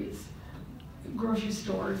 bakeries, grocery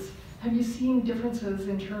stores. Have you seen differences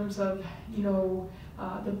in terms of,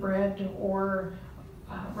 the bread or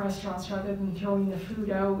restaurants, rather than throwing the food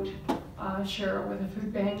out, share it with the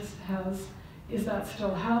food banks? Is that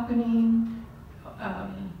still happening?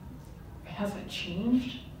 Has it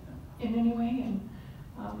changed in any way? And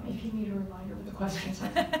if you need a reminder of the questions,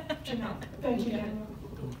 thank you, Daniel.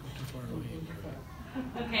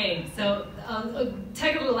 Okay, so I'll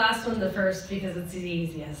tackle the last one the first because it's the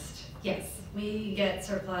easiest. Yes, we get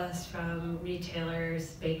surplus from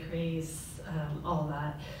retailers, bakeries, all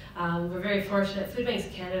that. We're very fortunate. Food Banks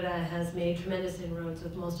Canada has made tremendous inroads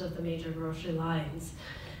with most of the major grocery lines.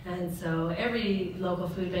 And so every local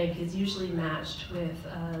food bank is usually matched with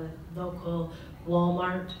local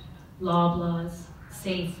Walmart, Loblaws,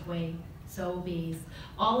 Safeway, Sobeys,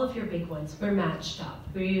 all of your big ones. We're matched up.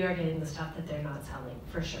 We are getting the stuff that they're not selling,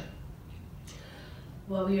 for sure.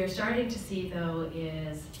 What we are starting to see, though,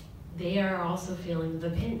 is they are also feeling the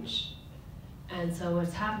pinch. And so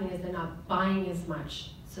what's happening is they're not buying as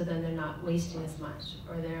much, so then they're not wasting as much,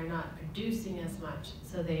 or they're not producing as much,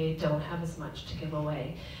 so they don't have as much to give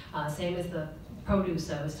away. Same as the produce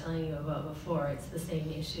I was telling you about before, it's the same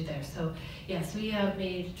issue there. So yes, we have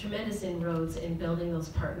made tremendous inroads in building those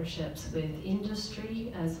partnerships with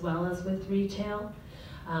industry as well as with retail.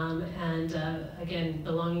 Again,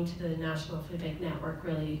 belonging to the National Food Bank Network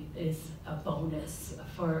really is a bonus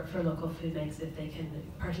for local food banks if they can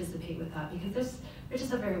participate with that, because we're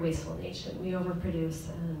just a very wasteful nation. We overproduce,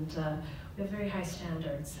 and we have very high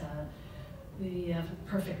standards. We have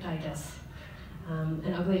perfectitis.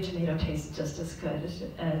 An ugly tomato tastes just as good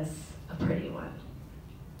as a pretty one.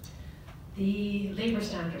 The labor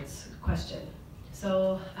standards question.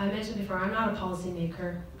 So I mentioned before, I'm not a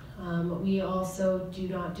policymaker. We also do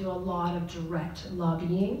not do a lot of direct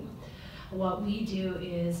lobbying. What we do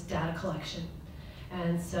is data collection.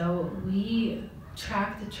 And so we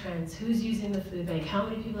track the trends, who's using the food bank, how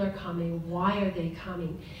many people are coming, why are they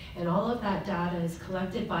coming, and all of that data is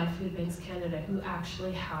collected by Food Banks Canada, who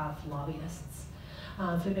actually have lobbyists.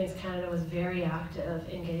 Food Banks Canada was very active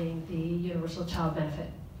in getting the Universal Child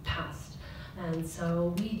Benefit passed. And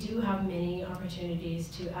so we do have many opportunities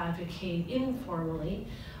to advocate informally.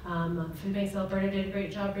 Food Banks Alberta did a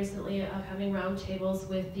great job recently of having roundtables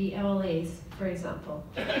with the MLAs, for example.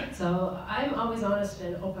 So I'm always honest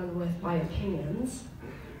and open with my opinions.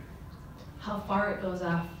 How far it goes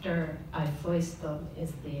after I voice them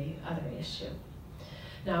is the other issue.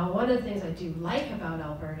 Now, one of the things I do like about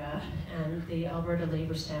Alberta and the Alberta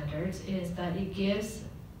labor standards is that it gives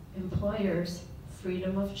employers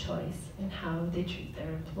freedom of choice in how they treat their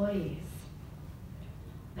employees.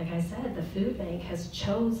 Like I said, the food bank has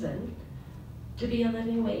chosen to be a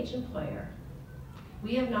living wage employer.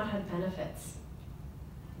 We have not had benefits.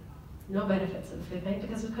 No benefits at the food bank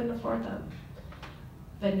because we couldn't afford them.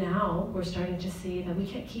 But now we're starting to see that we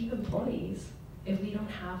can't keep employees if we don't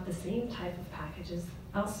have the same type of packages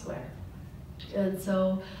elsewhere. And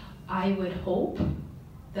so I would hope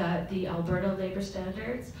that the Alberta labor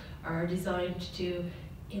standards are designed to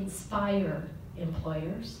inspire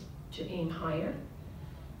employers to aim higher,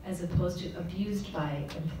 as opposed to abused by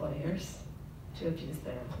employers to abuse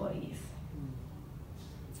their employees.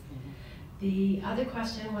 The other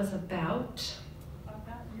question was about...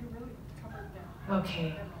 You really covered that.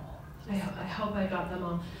 Okay, I hope I got them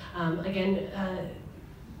all. Again,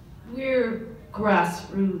 we're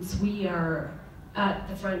grassroots. We are at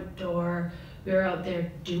the front door. We're out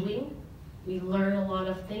there doing. We learn a lot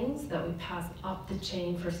of things that we pass up the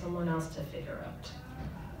chain for someone else to figure out.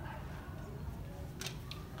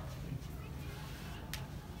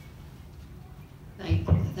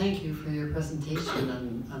 Thank you for your presentation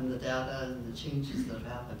on the data and the changes that have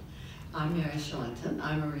happened. I'm Mary Shillington.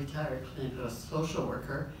 I'm a retired clinical social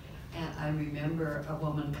worker, and I remember a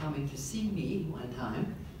woman coming to see me one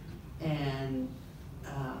time, and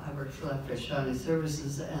I worked for Lethbridge Family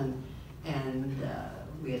Services, and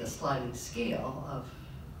we had a sliding scale of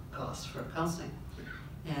costs for counseling.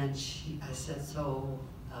 And I said, so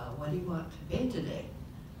what do you want to pay today?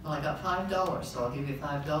 Well, I got $5, so I'll give you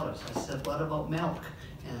 $5. I said, what about milk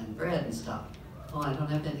and bread and stuff? Oh, I don't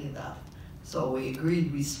have any of that. So we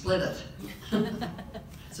agreed, we split it.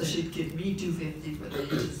 So she'd give me $2.50 for the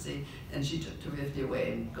agency, and she took $2.50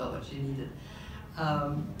 away and got what she needed.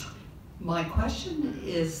 My question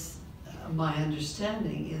is, my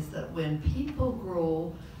understanding is that when people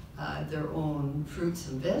grow their own fruits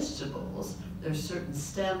and vegetables, there's certain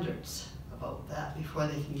standards about that before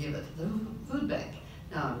they can give it to the food bank.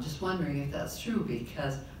 Now, I'm just wondering if that's true,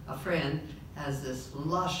 because a friend has this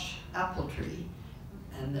lush apple tree,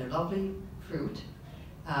 and they're lovely fruit,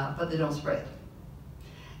 but they don't spread.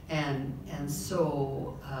 And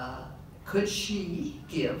so, could she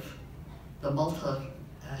give the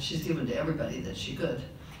she's given to everybody that she could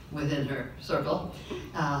within her circle,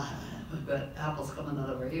 we've got apples coming out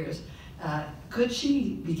of her ears, could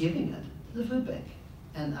she be giving it to the food bank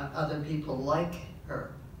and other people like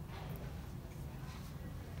her?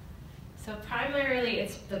 So primarily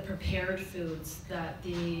it's the prepared foods that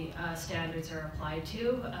the standards are applied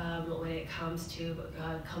to when it comes to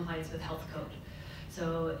compliance with health code.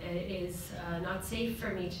 So it is not safe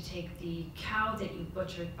for me to take the cow that you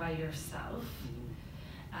butchered by yourself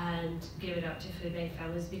and give it out to food bank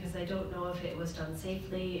families, because I don't know if it was done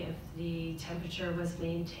safely, if the temperature was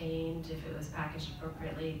maintained, if it was packaged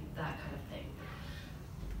appropriately, that kind of thing.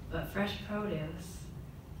 But fresh produce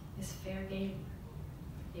is fair game.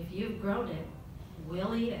 If you've grown it,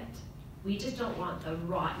 we'll eat it. We just don't want the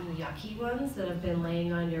rotten, yucky ones that have been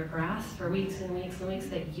laying on your grass for weeks and weeks and weeks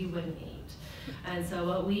that you wouldn't eat. And so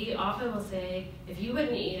what we often will say, if you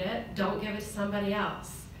wouldn't eat it, don't give it to somebody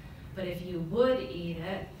else. But if you would eat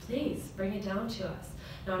it, please bring it down to us.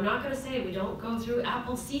 Now, I'm not going to say we don't go through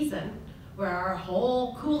apple season where our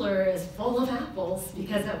whole cooler is full of apples,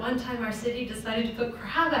 because at one time our city decided to put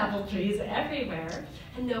crab apple trees everywhere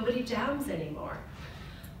and nobody jams anymore.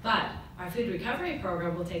 But our food recovery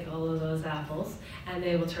program will take all of those apples and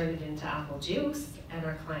they will turn it into apple juice, and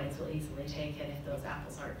our clients will easily take it if those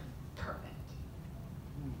apples aren't perfect.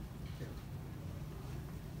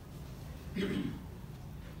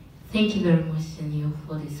 Thank you very much, Danielle,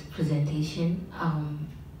 for this presentation.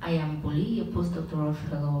 I am Bully, a postdoctoral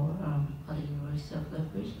fellow at the University of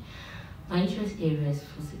Lethbridge. My interest area is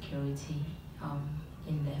food security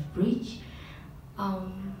in Lethbridge. I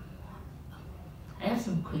have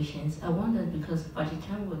some questions. I wondered, because by the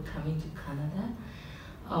time we're coming to Canada,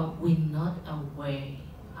 we're not aware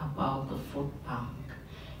about the food bank.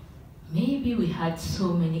 Maybe we had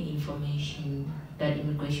so many information that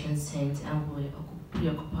immigration sent, and we were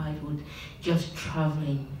preoccupied with just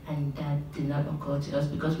traveling, and that did not occur to us,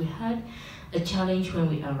 because we had a challenge when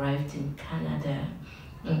we arrived in Canada.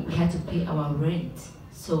 We had to pay our rent,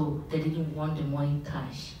 so they didn't want the money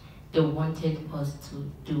cash. they wanted us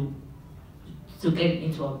to get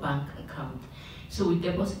into a bank account. So we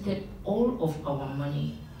deposited all of our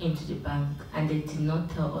money into the bank, and they did not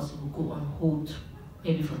tell us we would go on hold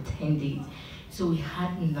maybe for 10 days. So we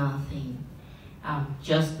had nothing,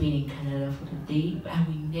 just being in Canada for the day, and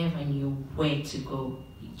we never knew where to go,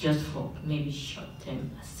 just for maybe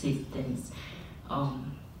short-term assistance.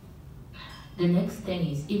 The next thing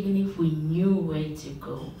is, even if we knew where to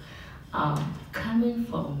go, coming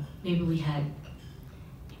from, maybe we had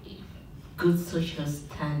good social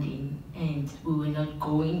standing and we were not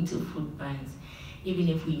going to food banks. Even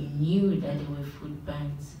if we knew that there were food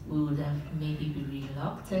banks, we would have maybe been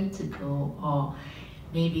reluctant to go, or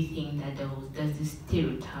maybe think that there's this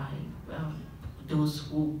stereotype, those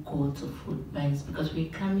who go to food banks, because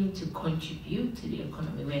we're coming to contribute to the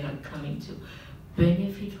economy, we're not coming to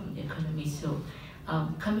benefit from the economy. So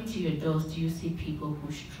coming to your doors, do you see people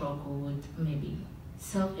who struggle with maybe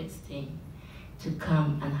self-esteem to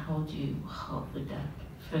come, and how do you help with that?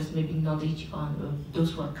 First, maybe knowledge on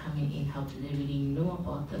those who are coming in, how do they really know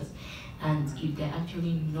about us? And if they're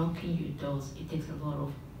actually knocking your doors, it takes a lot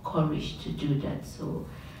of courage to do that. So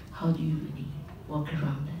how do you really work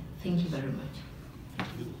around that? Thank you very much.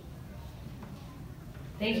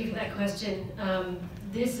 Thank you for that question.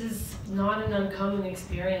 This is not an uncommon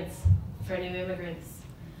experience for new immigrants.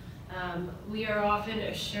 We are often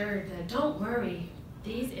assured that, don't worry,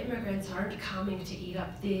 these immigrants aren't coming to eat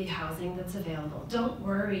up the housing that's available. Don't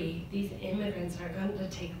worry, these immigrants aren't going to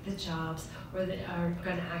take the jobs or that aren't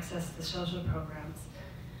going to access the social programs.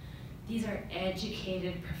 These are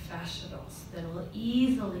educated professionals that will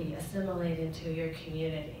easily assimilate into your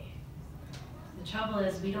community. The trouble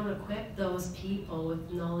is, we don't equip those people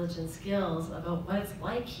with knowledge and skills about what it's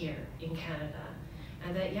like here in Canada.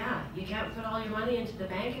 And that, yeah, you can't put all your money into the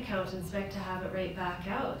bank account and expect to have it right back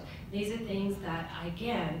out. These are things that,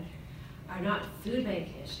 again, are not food bank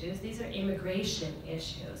issues. These are immigration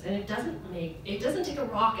issues. And it doesn't take a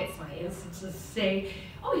rocket science to say,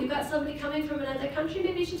 oh, you've got somebody coming from another country,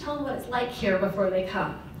 maybe you should tell them what it's like here before they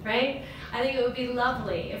come, right? I think it would be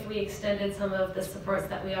lovely if we extended some of the supports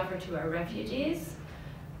that we offer to our refugees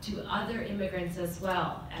to other immigrants as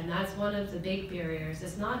well. And that's one of the big barriers.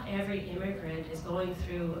 It's not every immigrant is going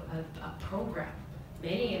through a program.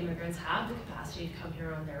 Many immigrants have the capacity to come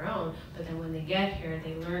here on their own, but then when they get here,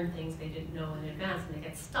 they learn things they didn't know in advance, and they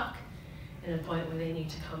get stuck in a point where they need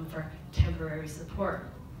to come for temporary support.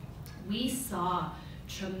 We saw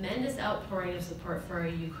tremendous outpouring of support for our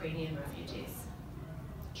Ukrainian refugees.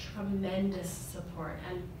 Tremendous support,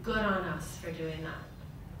 and good on us for doing that.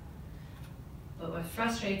 But what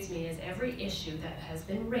frustrates me is every issue that has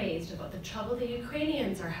been raised about the trouble the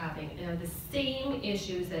Ukrainians are having are the same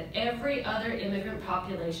issues that every other immigrant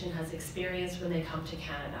population has experienced when they come to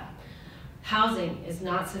Canada. Housing is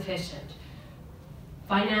not sufficient.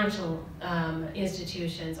 Financial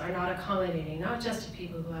institutions are not accommodating, not just to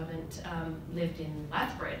people who haven't lived in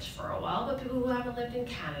Lethbridge for a while, but people who haven't lived in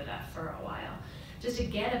Canada for a while. Just to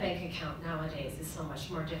get a bank account nowadays is so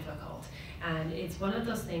much more difficult. And it's one of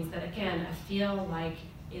those things that, again, I feel like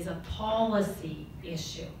is a policy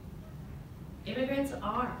issue. Immigrants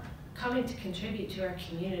are coming to contribute to our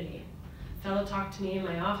community. A fellow talked to me in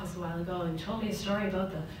my office a while ago and told me a story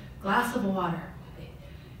about the glass of water.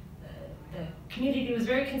 The community was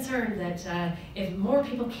very concerned that if more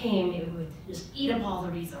people came, it would just eat up all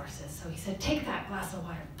the resources. So he said, take that glass of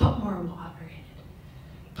water, put more water in it.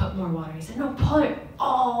 Put more water. He said, no, put it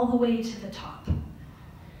all the way to the top.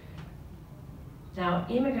 Now,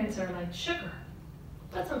 immigrants are like sugar.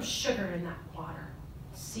 Put some sugar in that water.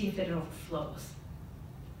 See if it overflows.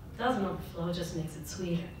 If it doesn't overflow, it just makes it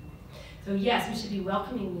sweeter. So yes, we should be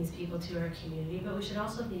welcoming these people to our community, but we should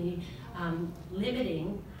also be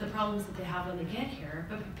limiting the problems that they have when they get here,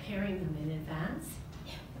 but preparing them in advance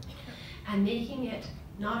and making it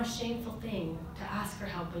not a shameful thing to ask for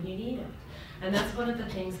help when you need it. And that's one of the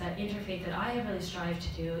things that Interfaith that I have really strived to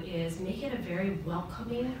do is make it a very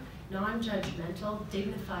welcoming, non-judgmental,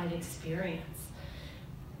 dignified experience.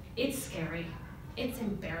 It's scary. It's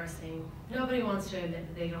embarrassing. Nobody wants to admit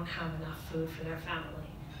that they don't have enough food for their family.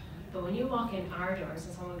 But when you walk in our doors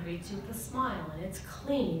and someone greets you with a smile and it's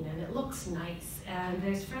clean and it looks nice and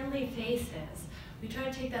there's friendly faces, we try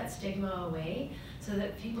to take that stigma away so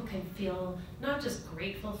that people can feel not just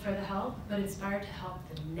grateful for the help, but inspired to help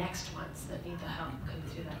the next ones that need the help come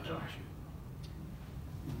through that door.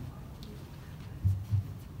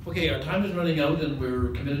 Okay, our time is running out and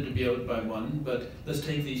we're committed to be out by 1, but let's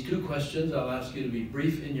take these 2 questions. I'll ask you to be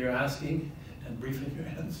brief in your asking and brief in your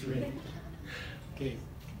answering. Okay.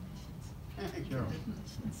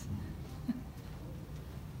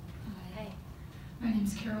 Hi, my name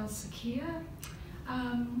name's Carol Sakia.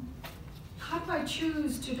 How do I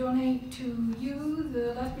choose to donate to you,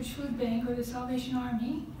 the Lethbridge Food Bank, or the Salvation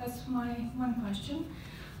Army? That's my one question.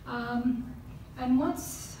 And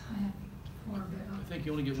once, I have four, but I think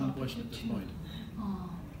you only get one question at this point.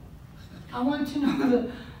 I want to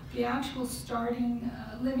know the actual starting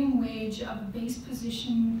living wage of a base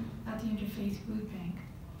position at the Interfaith Food Bank.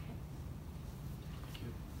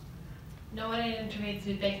 No one at Interfaith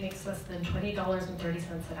Food Bank makes less than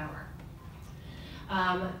 $20.30 an hour.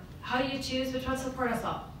 How do you choose which one? Support us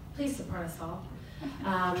all. Please support us all.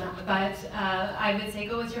 But I would say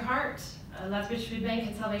go with your heart. Lethbridge Food Bank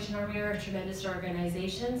and Salvation Army are tremendous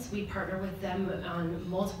organizations. We partner with them on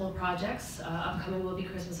multiple projects. Upcoming will be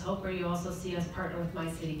Christmas Hope, where you also see us partner with My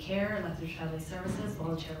City Care, Lethbridge Family Services,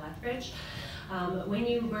 Volunteer Lethbridge. When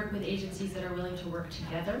you work with agencies that are willing to work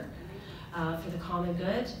together for the common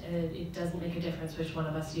good, it doesn't make a difference which one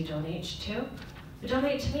of us you donate to. But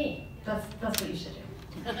donate to me. That's what you should do.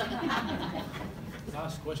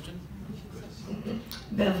 Last question.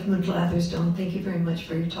 Bev from Blatherstone, thank you very much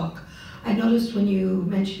for your talk. I noticed when you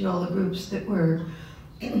mentioned all the groups that were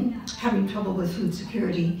having trouble with food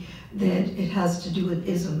security that it has to do with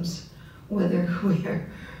isms, whether we're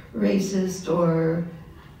racist or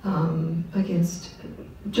against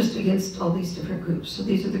all these different groups. So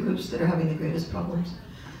these are the groups that are having the greatest problems.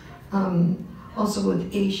 Also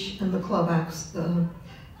with AISH and the clawbacks, the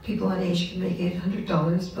people on AISH can make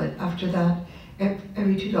 $800, but after that,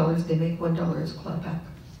 every $2 they make $1 as a clawback.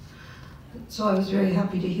 So I was very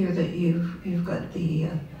happy to hear that you've got the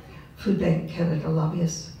Food Bank Canada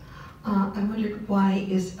lobbyists. I wondered, why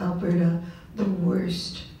is Alberta the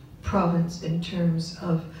worst province in terms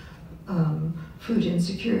of food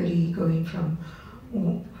insecurity, going from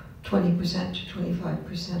 20% to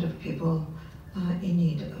 25% of people in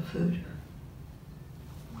need of food?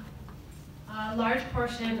 A large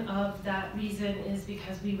portion of that reason is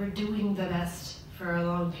because we were doing the best for a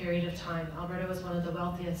long period of time. Alberta was one of the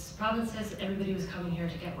wealthiest provinces. Everybody was coming here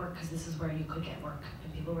to get work because this is where you could get work.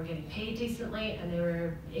 And people were getting paid decently and they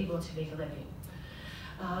were able to make a living.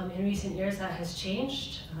 In recent years that has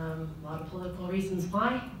changed. A lot of political reasons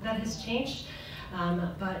why that has changed.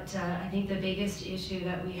 But I think the biggest issue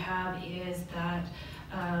that we have is that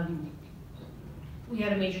we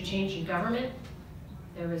had a major change in government.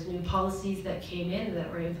 There was new policies that came in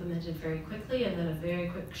that were implemented very quickly, and then a very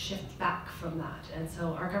quick shift back from that. And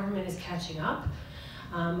so our government is catching up,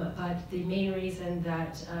 but the main reason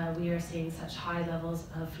that we are seeing such high levels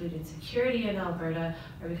of food insecurity in Alberta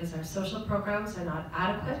are because our social programs are not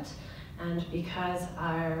adequate, and because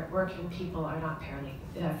our working people are not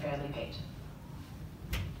fairly paid.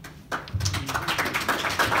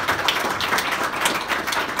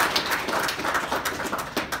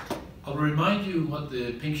 I'll remind you what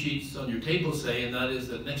the pink sheets on your table say, and that is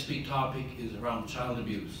that next week's topic is around child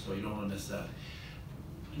abuse, so you don't want to miss that.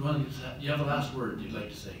 Do you have a last word you'd like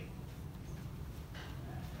to say?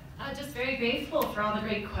 Just very grateful for all the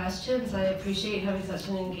great questions. I appreciate having such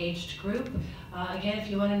an engaged group. Again, if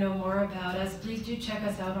you want to know more about us, please do check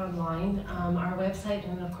us out online. Our website,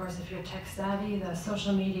 and of course, if you're tech savvy, the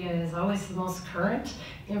social media is always the most current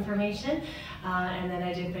information. And then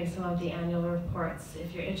I did bring some of the annual reports.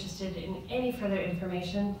 If you're interested in any further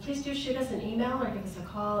information, please do shoot us an email or give us a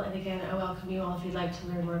call. And again, I welcome you all if you'd like to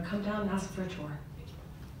learn more. Come down and ask for a tour.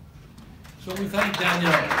 So we thank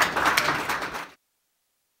Danielle.